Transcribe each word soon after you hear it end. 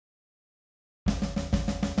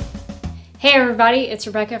Hey everybody, it's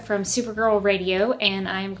Rebecca from Supergirl Radio, and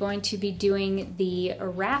I'm going to be doing the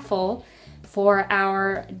raffle for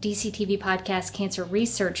our DCTV Podcast Cancer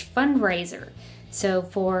Research fundraiser. So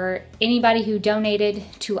for anybody who donated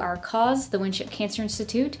to our cause, the Winship Cancer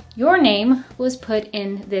Institute, your name was put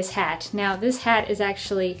in this hat. Now this hat is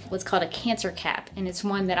actually what's called a cancer cap, and it's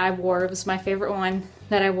one that I wore. It was my favorite one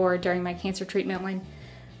that I wore during my cancer treatment when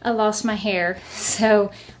I lost my hair. So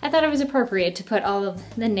I thought it was appropriate to put all of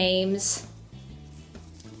the names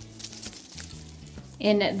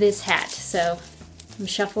in this hat. So I'm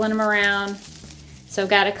shuffling them around. So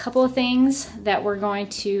got a couple of things that we're going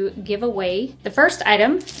to give away. The first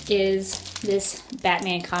item is this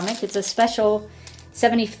Batman comic. It's a special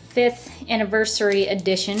 75th anniversary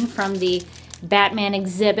edition from the Batman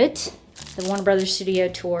exhibit, the Warner Brothers Studio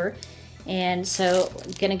Tour. And so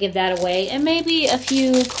I'm gonna give that away, and maybe a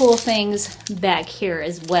few cool things back here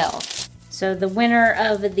as well. So the winner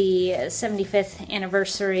of the 75th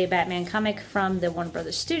anniversary Batman comic from the Warner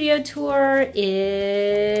Brothers Studio Tour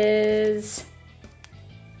is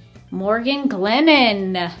Morgan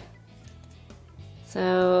Glennon.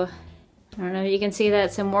 So I don't know if you can see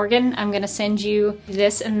that. So Morgan, I'm gonna send you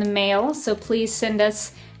this in the mail. So please send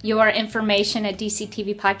us your information at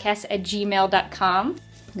dctvpodcast@gmail.com.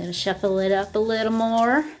 I'm gonna shuffle it up a little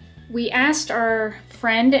more. We asked our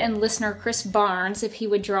friend and listener Chris Barnes if he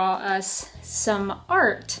would draw us some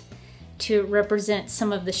art to represent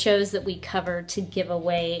some of the shows that we cover to give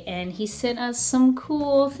away, and he sent us some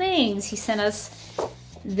cool things. He sent us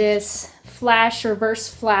this Flash, Reverse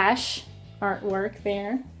Flash artwork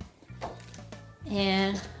there.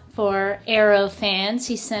 And for Arrow fans,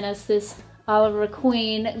 he sent us this Oliver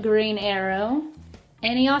Queen Green Arrow.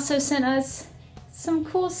 And he also sent us some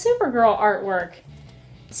cool Supergirl artwork.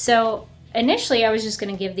 So initially I was just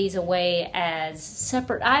going to give these away as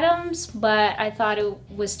separate items, but I thought it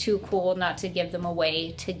was too cool not to give them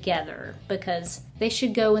away together because they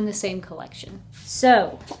should go in the same collection.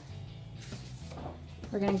 So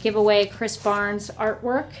we're going to give away Chris Barnes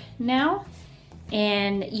artwork now,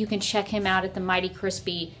 and you can check him out at the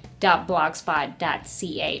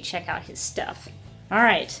mightycrispy.blogspot.ca. Check out his stuff. All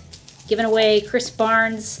right, giving away Chris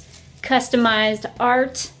Barnes customized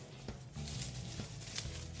art.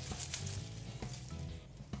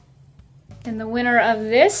 And the winner of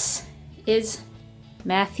this is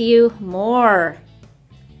Matthew Moore.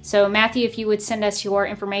 So Matthew, if you would send us your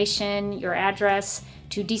information, your address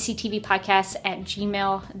to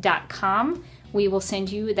dctvpodcast@gmail.com, we will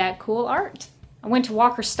send you that cool art. I went to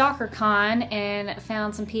Walker Stalker Con and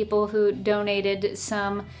found some people who donated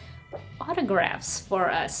some autographs for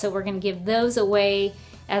us. So we're going to give those away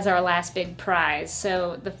as our last big prize.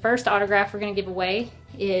 So the first autograph we're going to give away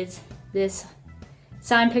is this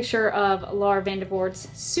signed picture of Laura Vandervoort's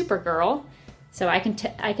Supergirl. So I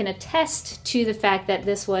can attest to the fact that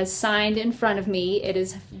this was signed in front of me. It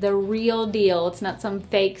is the real deal. It's not some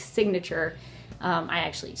fake signature. I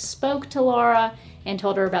actually spoke to Laura and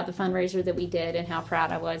told her about the fundraiser that we did and how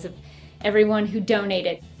proud I was of everyone who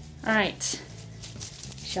donated. All right,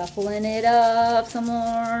 shuffling it up some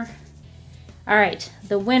more. All right,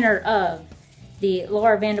 the winner of the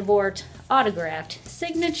Laura Vandervoort autographed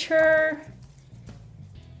signature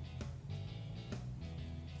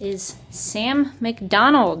is Sam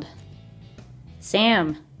McDonald.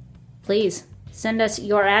 Sam, please send us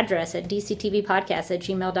your address at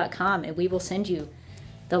dctvpodcast@gmail.com and we will send you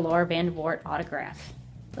the Laura Vandervoort autograph.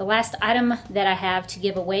 The last item that I have to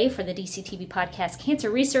give away for the DCTV Podcast Cancer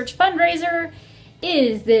Research fundraiser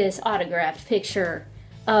is this autographed picture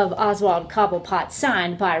of Oswald Cobblepot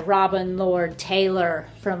signed by Robin Lord Taylor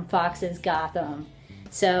from Fox's Gotham.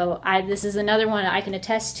 So this is another one I can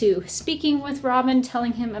attest to speaking with Robin,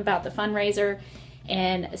 telling him about the fundraiser,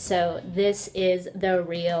 and so this is the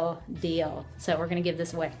real deal. So we're going to give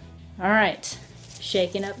this away. All right,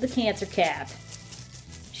 shaking up the cancer cap,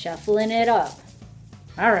 shuffling it up.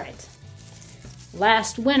 All right,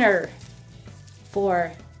 last winner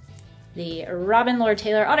for the Robin Lord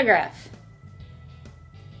Taylor autograph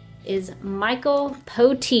is Michael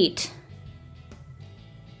Poteet.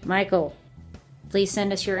 Michael, please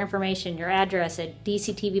send us your information, your address at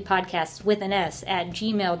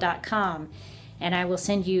dctvpodcast@gmail.com, and I will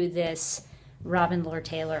send you this Robin Lord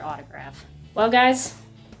Taylor autograph. Well, guys,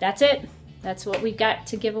 that's it. That's what we've got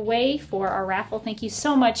to give away for our raffle. Thank you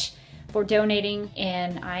so much for donating,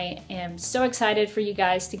 and I am so excited for you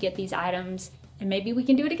guys to get these items, and maybe we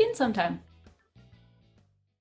can do it again sometime.